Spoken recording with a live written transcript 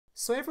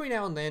So every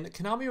now and then,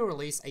 Konami will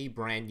release a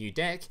brand new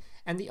deck,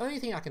 and the only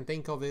thing I can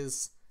think of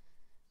is...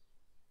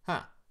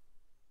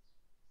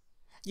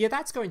 yeah,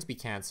 that's going to be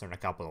Cancer in a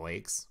couple of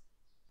weeks.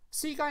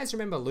 So you guys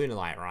remember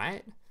Lunalight,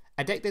 right?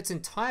 A deck that's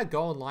entire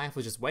goal in life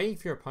was just waiting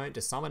for your opponent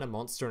to summon a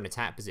monster in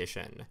attack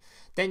position.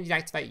 Then you'd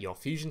activate your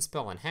fusion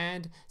spell in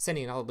hand,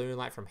 sending another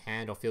Lunalight from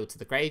hand or field to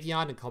the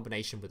graveyard in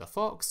combination with a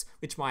Fox,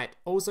 which might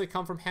also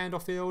come from hand or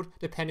field,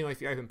 depending on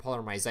if you open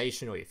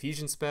Polymerization or your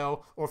fusion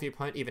spell, or if your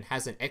opponent even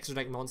has an extra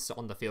deck monster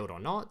on the field or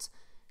not.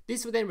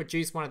 This would then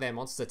reduce one of their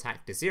monsters'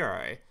 attack to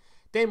 0.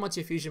 Then once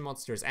your fusion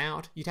monster is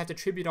out, you'd have to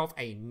tribute off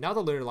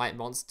another Lunalight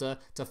monster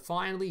to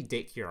finally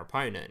dick your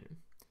opponent.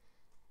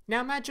 Now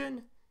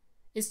imagine,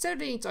 instead of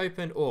needing to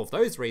open all of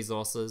those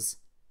resources,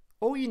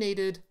 all you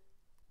needed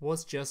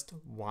was just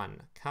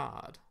one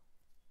card.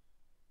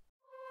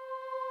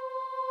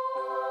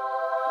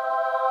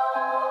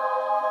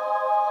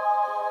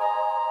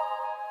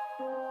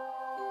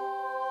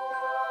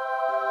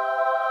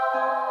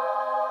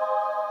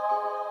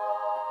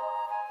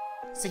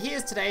 So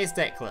here's today's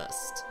deck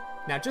list.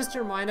 Now just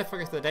a reminder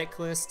for the deck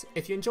list,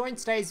 if you enjoyed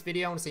today's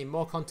video and want to see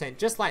more content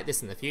just like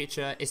this in the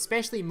future,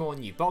 especially more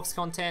new box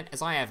content,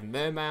 as I have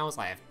Mermails,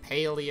 I have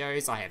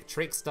Paleos, I have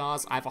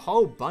Trickstars, I have a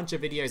whole bunch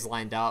of videos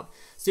lined up,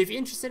 so if you're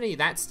interested in any of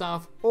that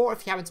stuff, or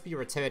if you happen to be a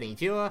returning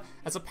viewer,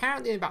 as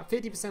apparently about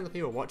 50% of the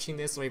people watching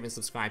this or even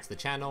subscribe to the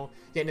channel,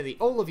 yet nearly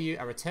all of you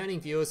are returning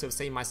viewers who have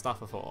seen my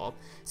stuff before.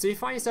 So if you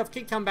find yourself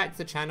keep coming back to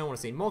the channel and want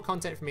to see more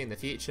content from me in the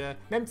future,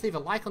 remember to leave a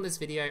like on this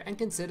video and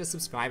consider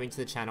subscribing to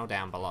the channel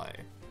down below.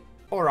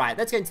 Alright,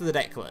 let's get into the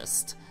deck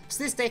list.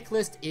 So this deck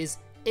list is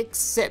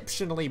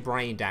exceptionally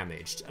brain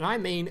damaged, and I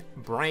mean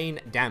brain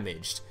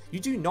damaged. You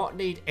do not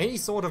need any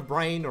sort of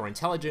brain or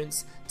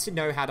intelligence to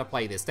know how to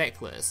play this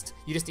deck list.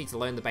 You just need to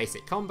learn the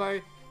basic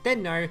combo,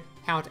 then know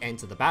how to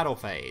enter the battle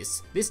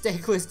phase. This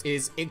deck list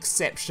is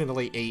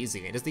exceptionally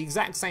easy. It is the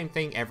exact same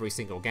thing every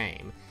single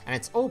game, and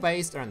it's all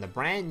based around the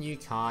brand new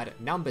card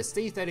number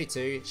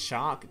C32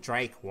 Shark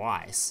Drake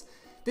Veiss.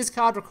 This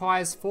card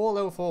requires 4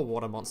 level 4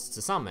 water monsters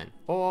to summon,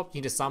 or you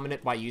can just summon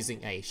it by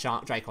using a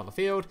Shark Drake on the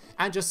field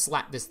and just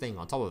slap this thing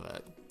on top of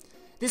it.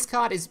 This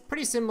card is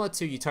pretty similar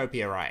to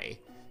Utopia Ray.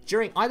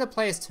 During either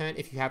player's turn,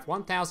 if you have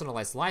 1000 or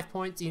less life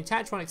points, you can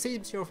attach one Exceed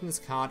material from this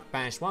card,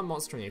 banish one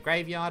monster in your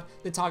graveyard,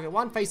 then target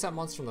one face-up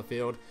monster on the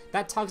field.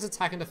 That target's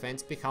attack and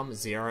defense become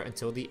 0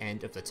 until the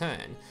end of the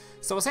turn.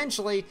 So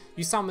essentially,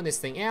 you summon this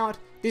thing out.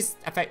 This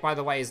effect, by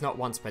the way, is not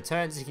once per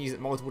turn, so you can use it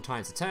multiple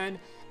times a turn,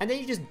 and then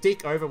you just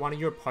dick over one of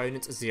your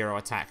opponent's 0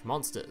 attack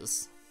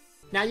monsters.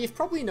 Now you've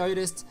probably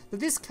noticed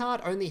that this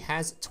card only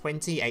has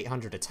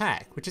 2800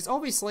 attack, which is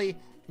obviously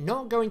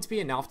not going to be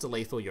enough to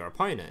lethal your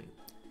opponent.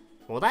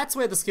 Well, that's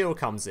where the skill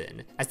comes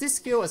in, as this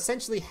skill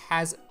essentially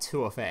has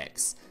two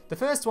effects. The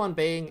first one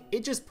being,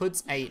 it just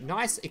puts a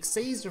nice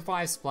Exceed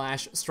Revive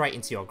Splash straight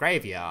into your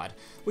graveyard,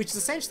 which is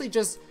essentially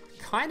just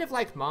kind of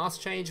like Mask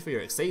Change for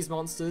your Exceed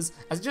monsters,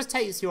 as it just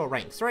takes your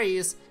rank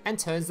 3s and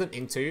turns them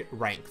into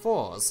rank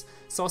 4s.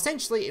 So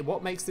essentially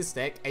what makes this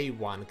deck a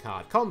one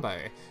card combo,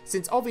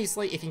 since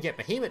obviously if you can get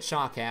Bahamut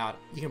Shark out,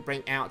 you can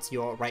bring out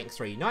your rank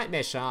 3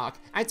 Nightmare Shark,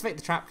 activate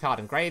the trap card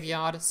in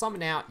graveyard,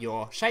 summon out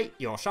your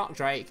Shark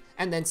Drake,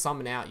 and then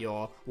summon out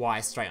your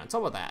Veiss straight on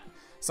top of that.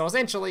 So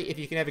essentially, if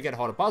you can ever get a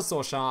hold of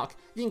Buzzsaw Shark,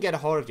 you can get a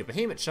hold of your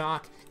Bahamut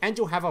Shark, and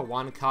you'll have a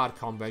one card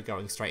combo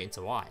going straight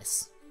into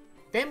Veiss.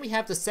 Then we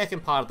have the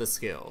second part of the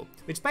skill,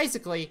 which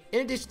basically, in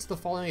addition to the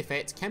following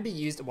effect, can be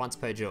used once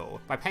per duel,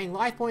 by paying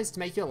life points to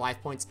make your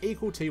life points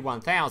equal to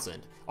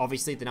 1000,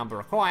 obviously the number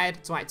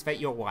required to activate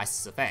your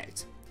Veiss's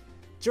effect.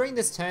 During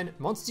this turn,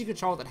 monsters you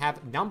control that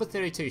have number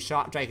 32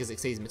 Shark Drake as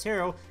Exceed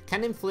material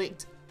can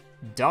inflict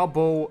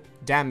double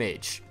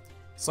damage.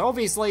 So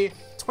obviously,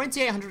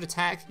 2800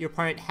 attack, your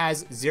opponent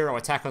has 0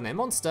 attack on their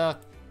monster,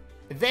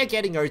 they're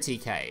getting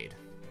OTK'd.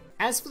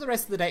 As for the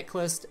rest of the deck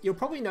list, you'll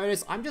probably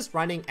notice I'm just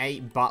running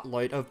a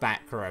buttload of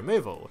back row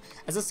removal,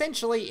 as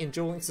essentially in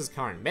Duel Links'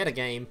 current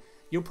metagame,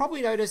 you'll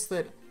probably notice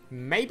that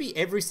maybe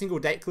every single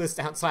deck list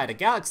outside of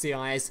Galaxy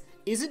Eyes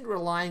isn't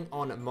relying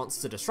on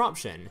monster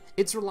disruption,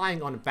 it's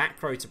relying on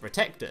back row to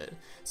protect it.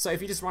 So if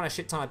you just run a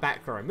shit ton of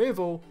back row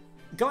removal,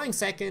 going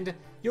second,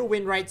 your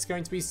win rate's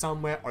going to be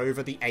somewhere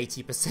over the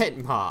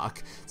 80%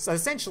 mark. So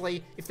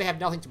essentially, if they have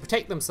nothing to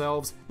protect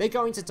themselves, they're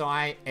going to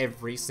die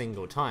every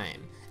single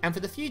time. And for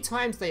the few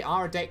times they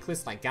are a deck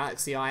list like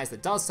Galaxy Eyes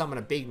that does summon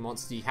a big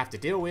monster you have to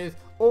deal with,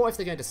 or if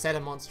they're going to set a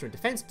monster in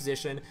defense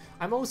position,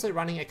 I'm also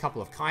running a couple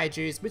of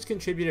Kaijus which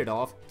contributed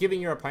off, giving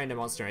your opponent a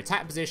monster in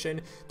attack position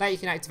that you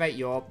can activate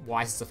your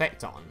Veiss's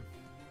effect on.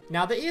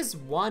 Now there is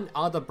one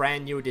other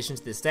brand new addition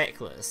to this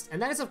deck list,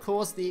 and that is of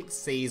course the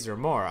XYZ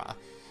Remora.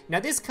 Now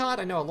this card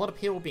I know a lot of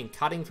people have been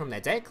cutting from their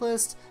deck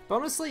list, but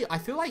honestly I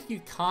feel like you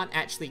can't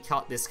actually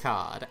cut this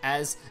card,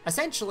 as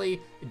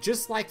essentially,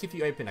 just like if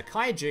you open a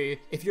Kaiju,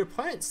 if your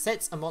opponent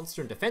sets a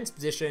monster in defense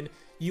position,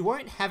 you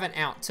won't have an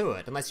out to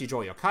it unless you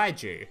draw your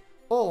Kaiju.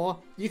 Or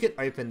you can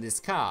open this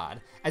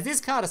card, as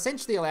this card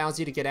essentially allows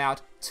you to get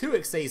out 2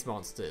 XYZ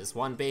monsters,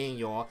 one being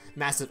your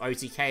massive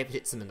OTK if it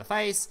hits them in the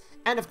face,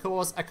 and of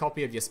course a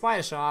copy of your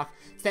Spider Shark,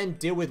 to then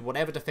deal with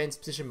whatever defense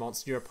position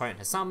monster your opponent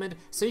has summoned,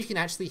 so you can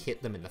actually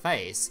hit them in the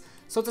face.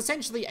 So it's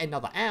essentially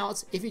another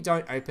out if you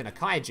don't open a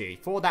Kaiju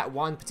for that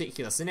one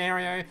particular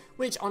scenario,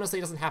 which honestly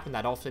doesn't happen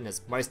that often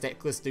as most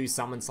deck lists do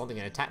summon something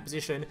in attack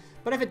position,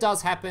 but if it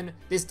does happen,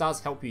 this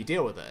does help you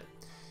deal with it.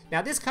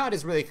 Now this card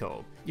is really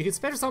cool. You can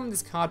special summon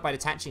this card by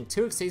detaching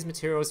 2 XYZ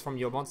materials from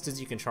your monsters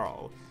you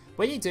control.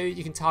 When you do,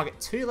 you can target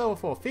 2 level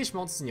 4 fish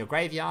monsters in your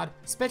graveyard,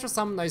 special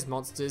summon those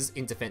monsters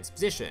in defense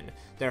position.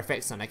 Their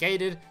effects are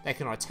negated, they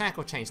cannot attack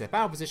or change their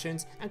battle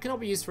positions, and cannot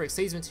be used for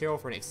XYZ material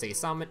for an XYZ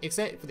summon,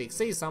 except for the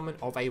XYZ summon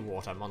of a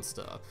water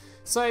monster.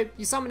 So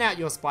you summon out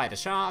your Spider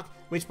Shark,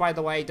 which by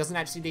the way doesn't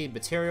actually need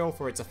material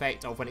for its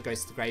effect of when it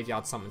goes to the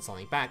graveyard summon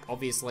something back,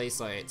 obviously,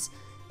 so it's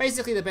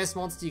basically the best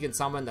monster you can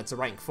summon that's a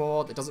rank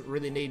 4 that doesn't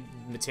really need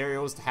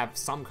materials to have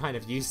some kind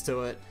of use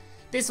to it.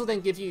 This will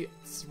then give you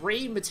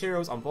 3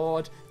 materials on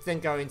board, to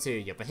then go into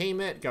your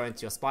Bahamut, go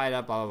into your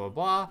Spider, blah blah blah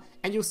blah,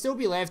 and you'll still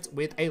be left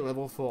with a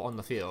level 4 on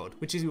the field,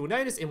 which as you will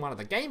notice in one of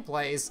the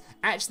gameplays,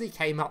 actually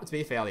came up to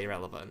be fairly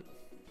relevant.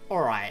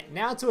 Alright,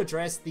 now to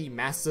address the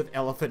massive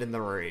elephant in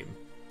the room.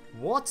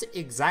 What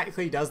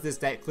exactly does this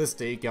deck list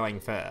do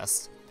going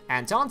first?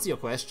 And to answer your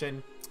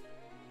question,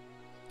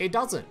 it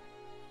doesn't.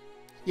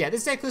 Yeah,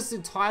 this deck list is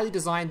entirely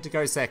designed to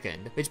go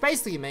second, which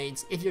basically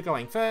means if you're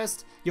going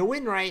first, your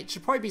win rate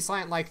should probably be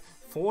something like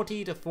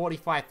 40 to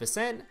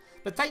 45%,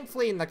 but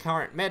thankfully in the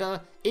current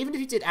meta, even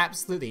if you did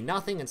absolutely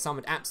nothing and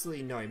summoned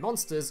absolutely no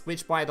monsters,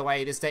 which by the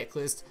way, this deck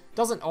list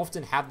doesn't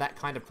often have that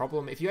kind of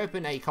problem. If you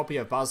open a copy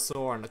of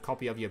Buzzsaw and a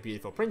copy of your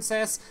Beautiful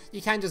Princess,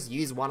 you can just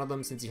use one of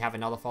them since you have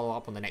another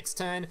follow-up on the next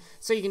turn,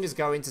 so you can just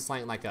go into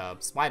something like a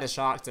Spider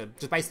Shark to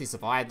just basically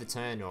survive the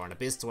turn, or an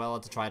Abyss Dweller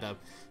to try to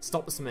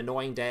stop some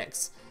annoying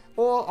decks.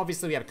 Or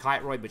obviously we have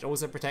Kiteroid, which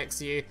also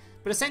protects you,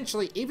 but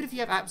essentially even if you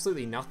have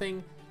absolutely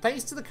nothing,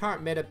 thanks to the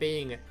current meta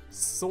being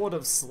sort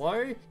of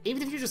slow,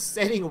 even if you're just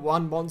setting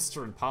one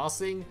monster and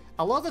passing,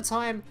 a lot of the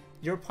time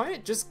your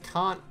opponent just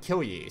can't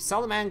kill you.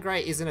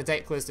 Salamangre is in a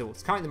deck list,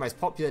 it's currently the most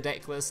popular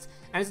deck list,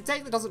 and it's a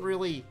deck that doesn't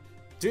really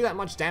do that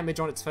much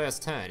damage on its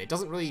first turn. It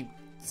doesn't really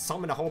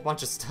summon a whole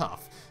bunch of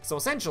stuff. So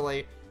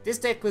essentially, this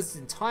deck list's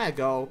entire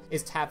goal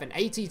is to have an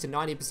 80 to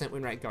 90%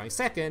 win rate going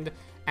second,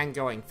 and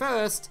going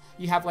first,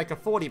 you have like a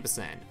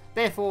 40%.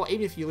 Therefore,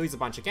 even if you lose a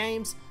bunch of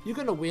games, you're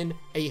going to win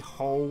a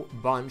whole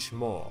bunch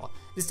more.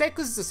 This deck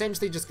list is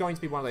essentially just going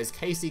to be one of those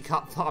KC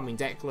Cup farming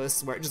deck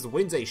lists where it just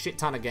wins a shit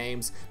ton of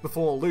games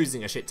before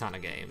losing a shit ton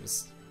of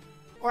games.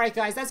 Alright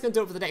guys, that's going to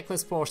do it for the deck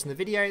list portion of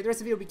the video. The rest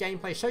of the video will be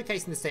gameplay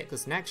showcasing this deck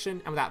list in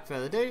action, and without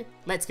further ado,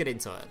 let's get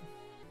into it.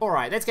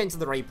 Alright, let's get into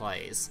the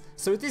replays.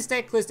 So with this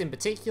deck list in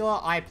particular,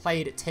 I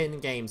played 10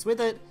 games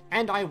with it,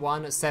 and I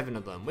won 7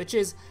 of them, which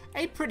is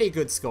a pretty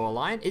good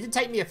scoreline. It did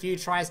take me a few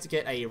tries to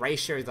get a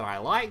ratio that I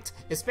liked,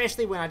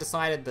 especially when I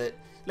decided that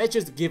let's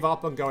just give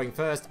up on going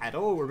first at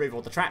all, remove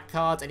all the trap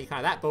cards, any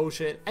kind of that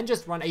bullshit, and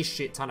just run a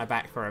shit ton of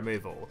back for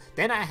removal.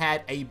 Then I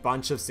had a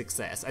bunch of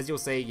success. As you'll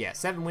see, yeah,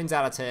 7 wins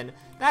out of 10,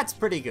 that's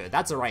pretty good,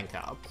 that's a rank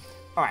up.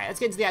 Alright, let's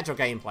get into the actual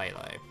gameplay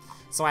though.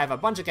 So I have a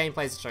bunch of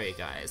gameplays to show you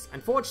guys.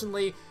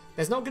 Unfortunately,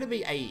 there's not going to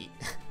be a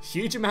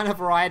huge amount of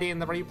variety in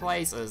the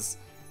replays as,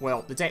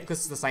 well, the deck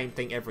list is the same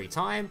thing every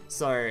time,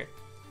 so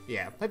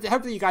yeah,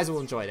 hopefully you guys will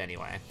enjoy it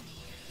anyway.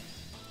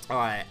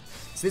 Alright,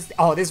 so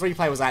this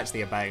replay was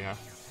actually a banger.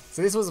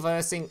 So this was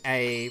versing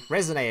a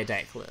Resonator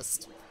deck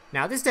list.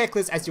 Now this deck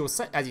list, as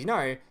you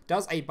know,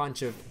 does a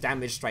bunch of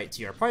damage straight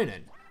to your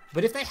opponent,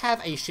 but if they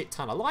have a shit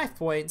ton of life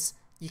points,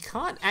 you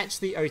can't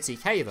actually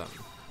OTK them.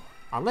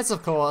 Unless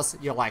of course,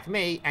 you're like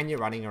me and you're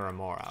running a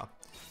Remora.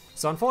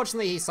 So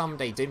unfortunately he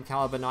summoned a Doom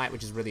Caliber Knight,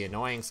 which is really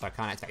annoying, so I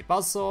can't activate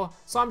Buzzsaw,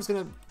 so I'm just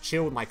going to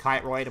chill with my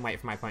Kiteroid and wait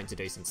for my opponent to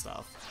do some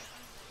stuff.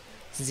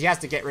 Since he has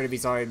to get rid of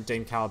his own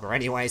Doom Caliber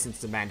anyway, since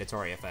it's a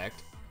mandatory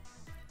effect.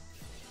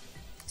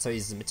 So he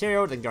uses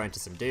material, then go into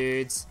some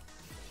dudes.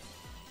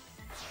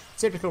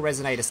 Typical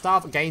Resonator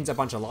stuff, gains a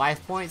bunch of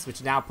life points,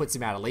 which now puts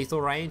him out of lethal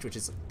range, which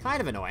is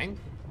kind of annoying.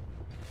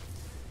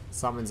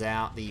 Summons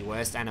out the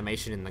worst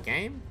animation in the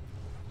game.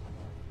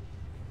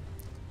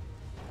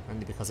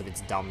 Only because of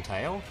its dumb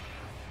tail.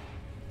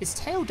 Its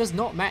tail does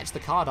not match the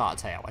card art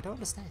tail, I don't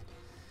understand.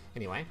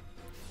 Anyway.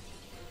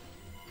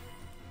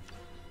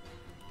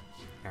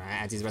 Alright,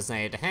 adds his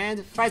Resonator to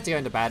hand, tries to go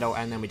into battle,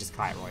 and then we just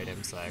Kiteroid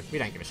him, so we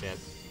don't give a shit.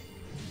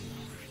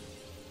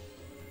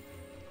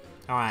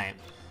 Alright,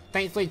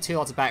 thankfully 2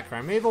 lots of back row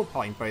removal,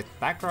 pulling both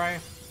back row.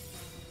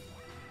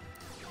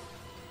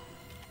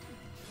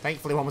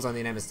 Thankfully one was only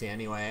an MST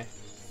anyway.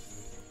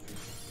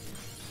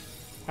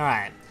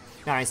 Alright,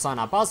 now I sign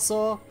our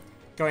Buzzsaw.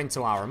 Go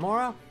into our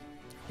Remora,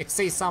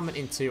 XYZ summon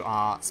into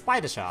our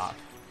Spider Shark.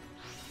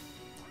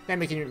 Then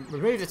we can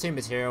remove the 2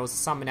 materials,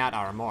 summon out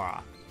our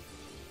Remora.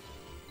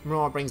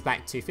 Remora brings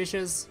back 2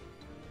 fishes.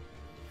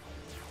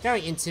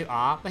 Going into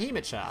our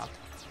Bahamut Shark.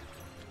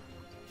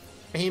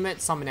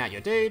 Bahamut, summon out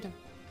your dude.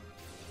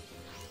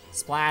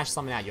 Splash,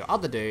 summon out your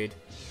other dude.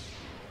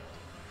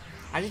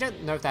 I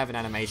don't know if they have an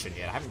animation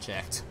yet, I haven't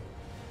checked.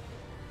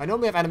 I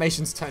normally have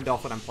animations turned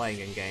off when I'm playing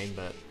in-game,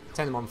 but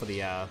turn them on for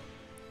the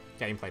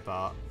gameplay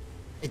part.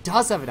 It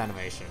does have an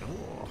animation,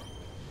 ooh.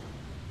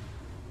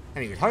 I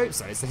mean, you'd hope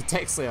so, it's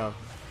technically a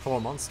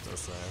core monster,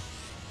 so...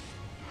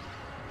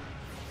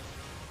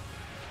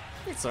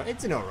 It's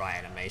an alright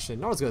animation,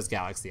 not as good as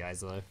Galaxy Eyes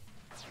though.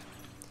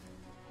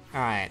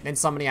 Alright, then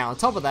summoning out on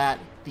top of that,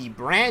 the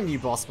brand new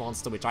boss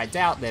monster, which I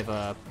doubt they've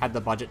had the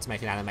budget to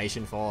make an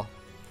animation for.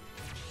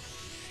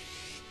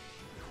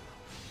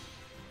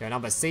 Go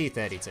number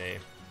C32.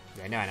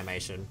 Yeah, no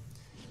animation.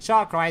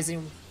 Shark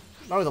Rising,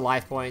 lower the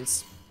life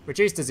points,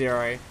 reduce to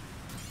 0.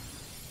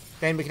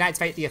 Then we can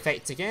activate the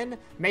effect again,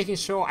 making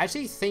sure, I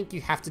actually think you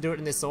have to do it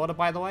in this order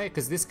by the way,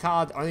 because this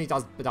card only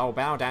does double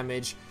battle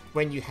damage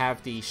when you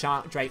have the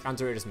Shark Drake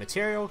under it as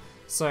material,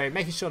 so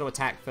making sure to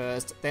attack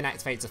first, then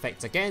activate its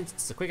effect again,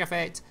 it's a quick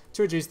effect,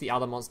 to reduce the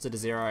other monster to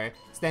 0,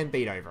 then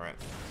beat over it.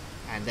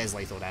 And there's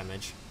lethal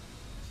damage.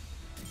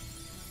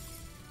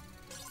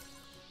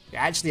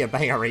 Yeah, actually a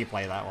banger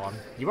replay, that one.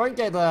 You won't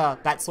get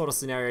that sort of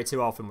scenario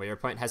too often where your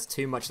opponent has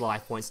too much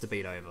life points to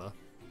beat over.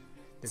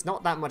 There's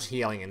not that much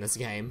healing in this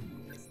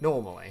game,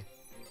 normally.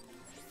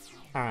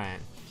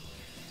 Alright.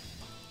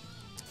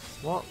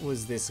 What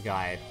was this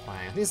guy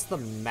playing? This is the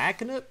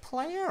Magnet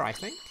player, I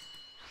think?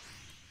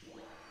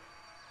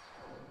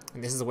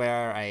 And this is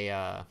where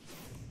I,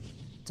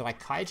 did I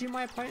Kaiju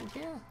my opponent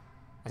here?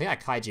 I think I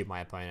Kaiju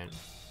my opponent.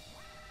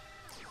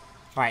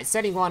 Alright,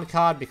 setting one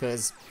card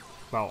because,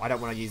 well, I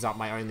don't want to use up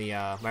my only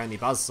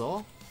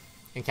Buzzsaw,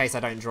 in case I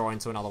don't draw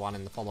into another one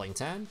in the following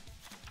turn.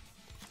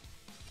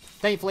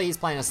 Thankfully, he's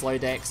playing a slow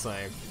deck, so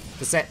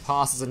the set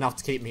passes enough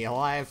to keep me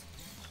alive.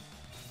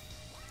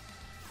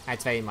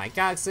 Activating my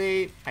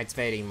Galaxy,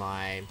 activating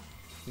my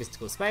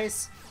Mystical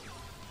Space.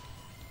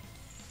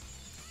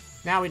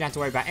 Now we don't have to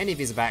worry about any of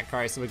his back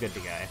row, so we're good to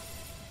go.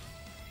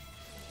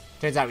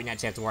 Turns out we don't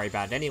actually have to worry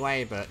about it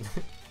anyway, but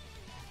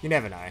you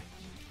never know.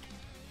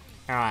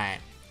 Alright.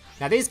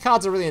 Now these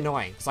cards are really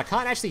annoying, because I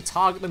can't actually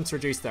target them to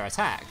reduce their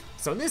attack.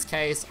 So in this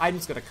case, I'm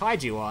just got a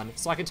Kaiju on,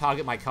 so I can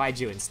target my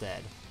Kaiju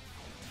instead.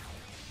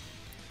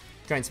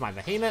 Go into my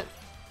Behemoth.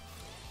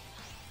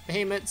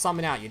 Behemoth,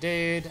 summon out your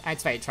dude,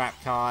 activate trap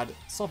card,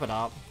 swap it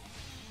up.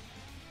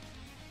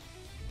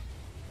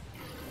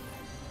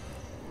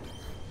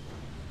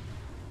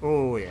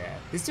 Oh yeah,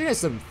 this dude has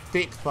some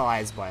thick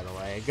thighs by the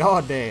way,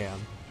 god damn.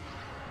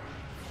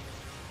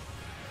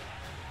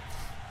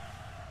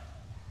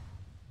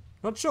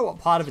 Not sure what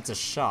part of it's a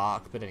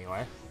shark, but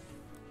anyway.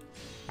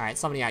 Alright,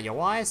 summoning out your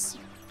Veiss.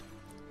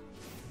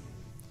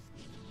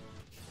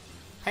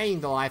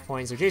 Paying the life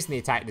points, reducing the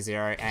attack to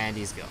 0, and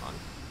he's gone.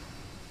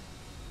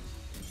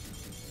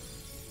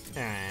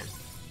 Alright.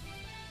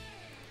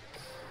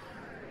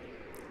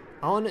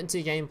 On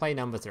to gameplay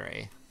number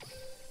 3.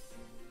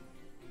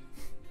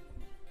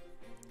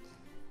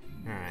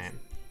 Alright.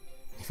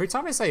 Every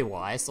time I say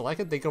Veiss, all I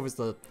can think of is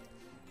that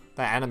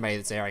anime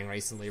that's airing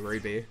recently,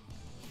 Ruby.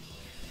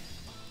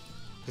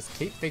 Just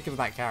keep thinking of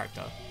that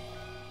character.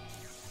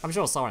 I'm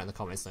sure someone in the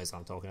comments knows what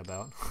I'm talking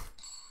about.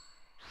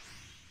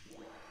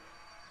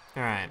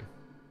 Alright.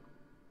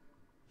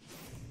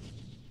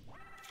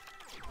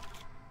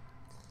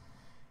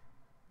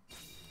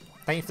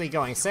 Thankfully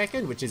going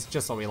second, which is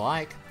just what we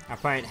like. Our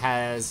opponent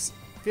has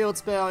Field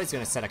Spell, he's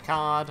going to set a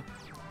card.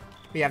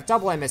 We have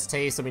double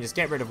MST, so we just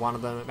get rid of one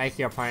of them,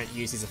 making our opponent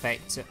use his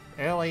effect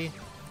early.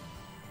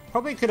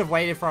 Probably could have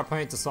waited for our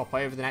opponent to swap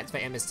over, then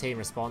activate MST in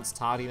response,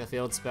 targeting the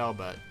Field Spell,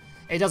 but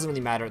it doesn't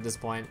really matter at this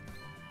point.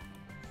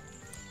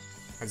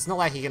 It's not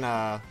like he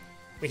can,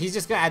 he's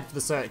just going to add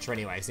the Searcher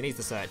anyway, because he needs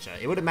the Searcher.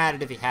 It would have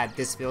mattered if he had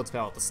this Field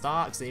Spell at the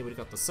start, because then he would have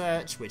got the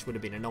Search, which would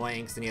have been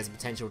annoying, because then he has the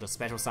potential to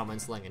special summon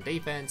Sling and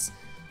Defense.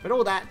 But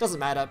all that doesn't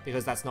matter,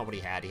 because that's not what he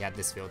had. He had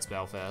this Field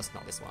Spell first,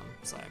 not this one,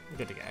 so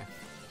good to go.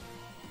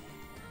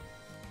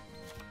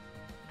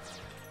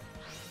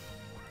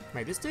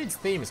 Mate, this dude's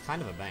theme is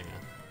kind of a banger.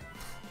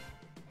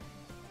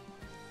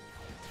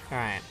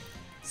 Alright,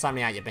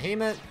 summoning out your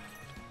Behemoth.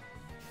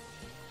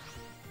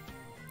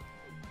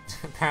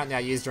 Apparently I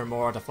used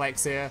Remora to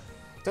flex here.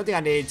 Don't think I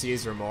needed to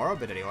use Remora,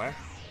 but anyway.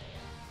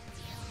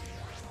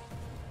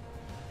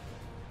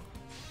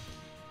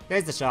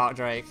 There's the Shark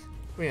Drake.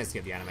 We need to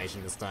skip the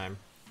animation this time.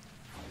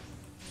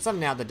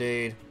 Summon out the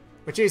dude,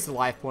 reduce the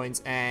life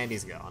points, and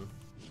he's gone.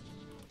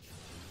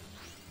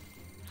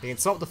 He can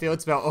swap the Field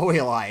Spell all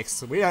he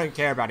likes. We don't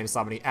care about him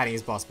summoning, adding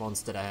his boss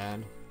monster to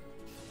hand.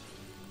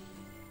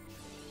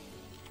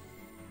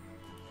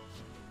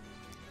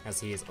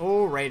 As he is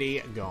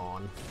already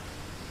gone.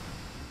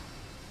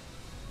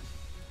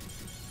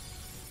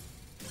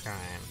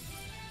 Alright.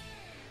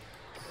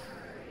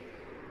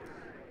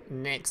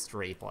 Next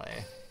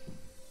replay.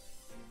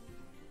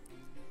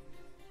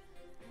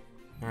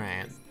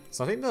 Alright.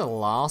 So I think the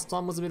last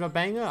one was a bit of a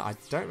banger. I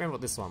don't remember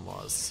what this one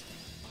was.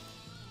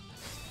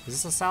 Is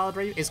this a Salad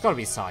replay? It's gotta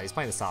be Salad. He's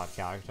playing the Salad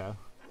character.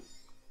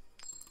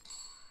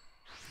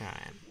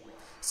 Alright.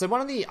 So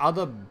one of the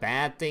other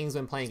bad things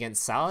when playing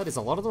against Salad is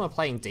a lot of them are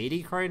playing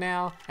DD Crow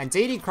now. And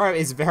DD Crow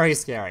is very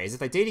scary. As if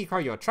they DD Crow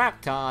your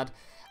trap card,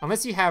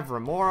 unless you have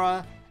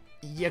Remora,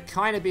 you're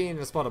kind of being in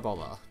a spot of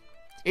bother.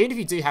 Even if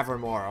you do have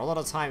Remora, a lot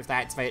of times they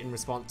activate in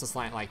response to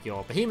something like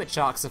your Bahamut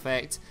Shark's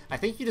effect. I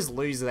think you just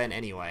lose then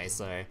anyway,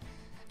 so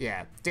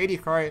yeah.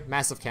 DD Crow,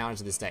 massive counter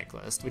to this deck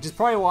list, which is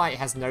probably why it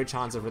has no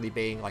chance of really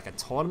being like a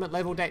tournament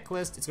level deck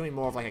list. It's going to be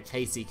more of like a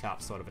KC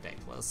Cup sort of a deck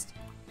list.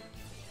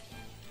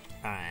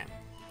 Alright.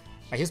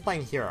 Wait, he's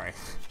playing Hero.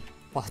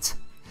 What?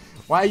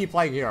 Why are you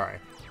playing Hero?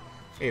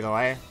 Either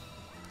way,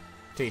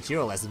 teach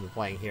you a lesson for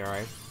playing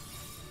Hero.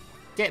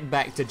 Get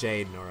back to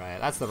Jaden, alright.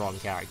 That's the wrong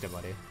character,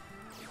 buddy.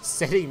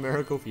 Setting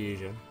Miracle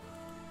Fusion.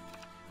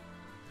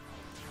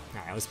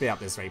 Alright, we'll speed up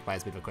this replay,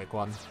 it's a bit of a quick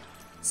one.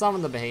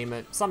 Summon the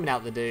Behemoth, summon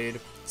out the dude,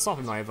 swap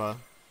him over.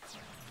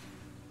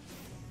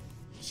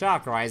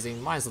 Shark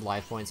Rising, minus the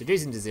life points,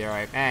 reduce him to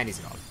 0, and he's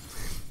gone.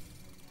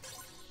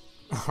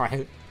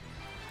 Alright.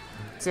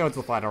 So it's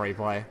the final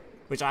replay,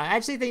 which I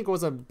actually think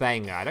was a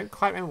banger. I don't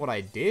quite remember what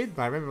I did,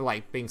 but I remember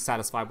like being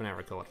satisfied when I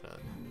recorded it.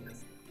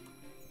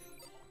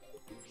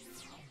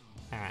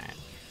 Alright.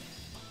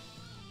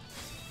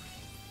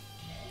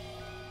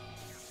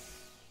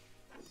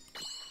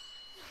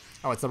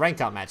 Oh, it's the rank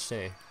up match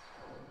too.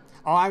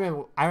 Oh, I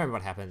remember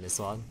what happened in this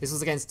one. This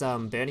was against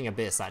Burning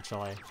Abyss,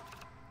 actually.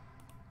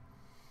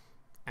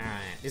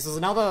 Alright, this was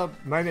another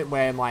moment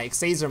where my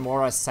XYZ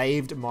Remora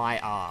saved my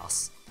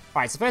ass.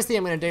 Alright, so first thing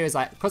I'm going to do is,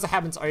 because I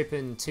happen to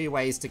open 2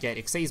 ways to get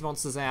XYZ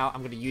monsters out, I'm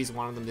going to use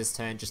one of them this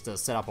turn just to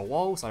set up a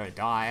wall so I don't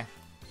die.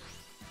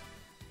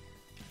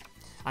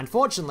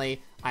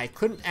 Unfortunately, I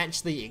couldn't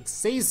actually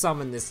XYZ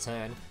summon this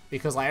turn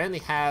because I only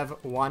have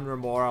 1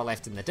 Remora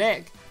left in the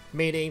deck,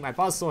 meaning my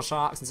Buzzsaw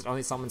Shark, since it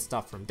only summons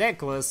stuff from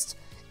deck list,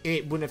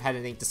 it wouldn't have had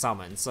anything to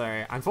summon.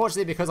 So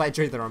unfortunately, because I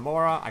drew the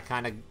Remora, I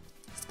kind of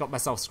got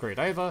myself screwed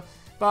over,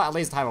 but at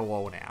least I have a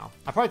wall now.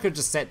 I probably could have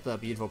just set the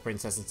Beautiful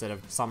Princess instead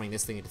of summoning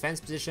this thing in defense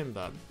position,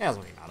 but it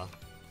doesn't really matter.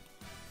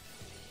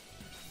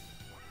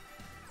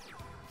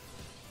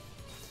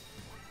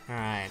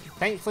 Alright,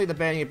 thankfully the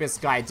Burning Abyss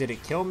guy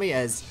didn't kill me,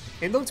 as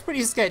it looked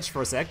pretty sketch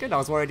for a second. I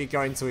was worried he'd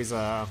go into his,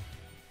 I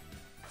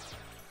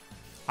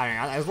don't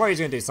know, I was worried he was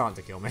going to do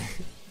something to kill me.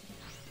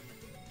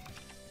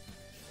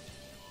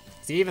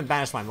 So he even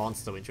banished my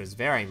monster, which was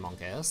very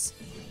monk-ass.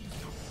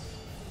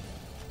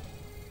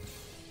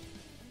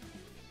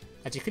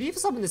 Actually, could he even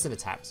summon this in a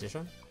tap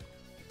position?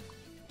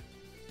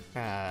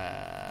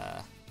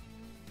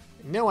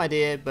 No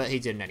idea, but he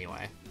didn't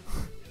anyway.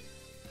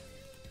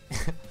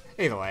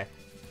 Either way.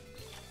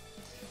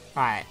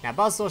 Alright, now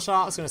Buzzsaw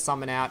Shark is going to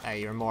summon out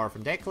a Remora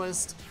from deck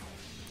list.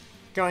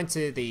 Go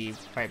into the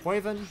Great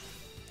Woven,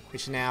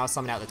 which now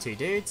summon out the 2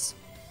 dudes.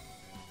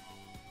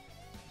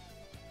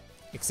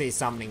 XYZ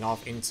summoning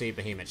off into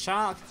Bahamut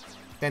Shark.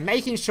 Then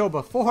making sure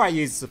before I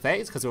use this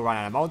effect, because we'll run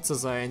out of monster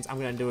zones, I'm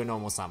going to do a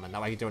normal summon.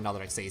 That way I can do another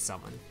XYZ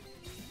summon.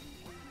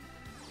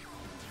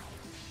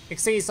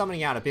 XYZ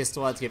summoning out Abyss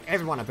Dweller to give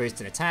everyone a boost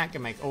in attack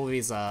and make all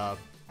these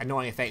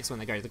annoying effects when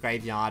they go to the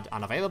graveyard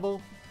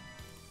unavailable.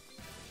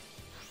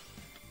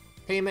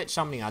 Bahamut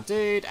summoning our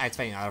dude,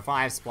 activating our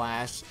Revive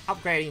Splash,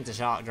 upgrading to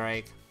Shark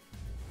Drake.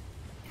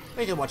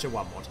 We can watch it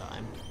one more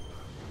time.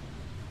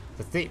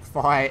 The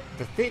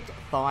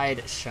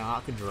thick-thighed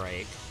Shark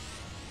Drake.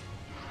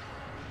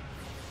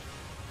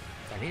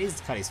 I mean, he needs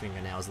to cut his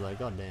fingernails though,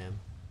 goddamn.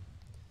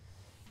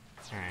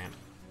 Alright.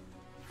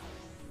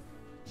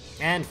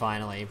 And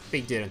finally,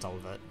 big dude on top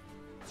of it.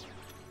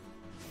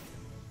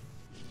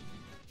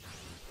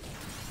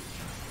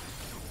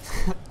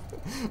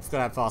 It's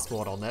gonna have fast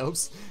forward on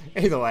those.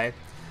 Either way.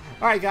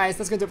 Alright guys,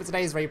 that's gonna do it for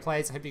today's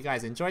replays. I hope you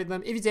guys enjoyed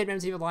them. If you did,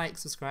 remember to leave a like,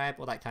 subscribe,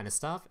 all that kind of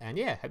stuff. And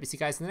yeah, hope to see you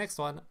guys in the next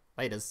one.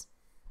 Laters.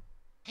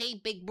 Hey,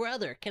 big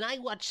brother, can I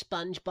watch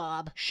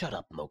SpongeBob? Shut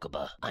up,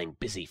 Mokuba. I'm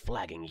busy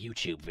flagging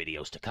YouTube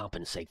videos to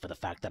compensate for the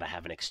fact that I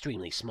have an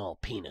extremely small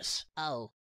penis. Oh.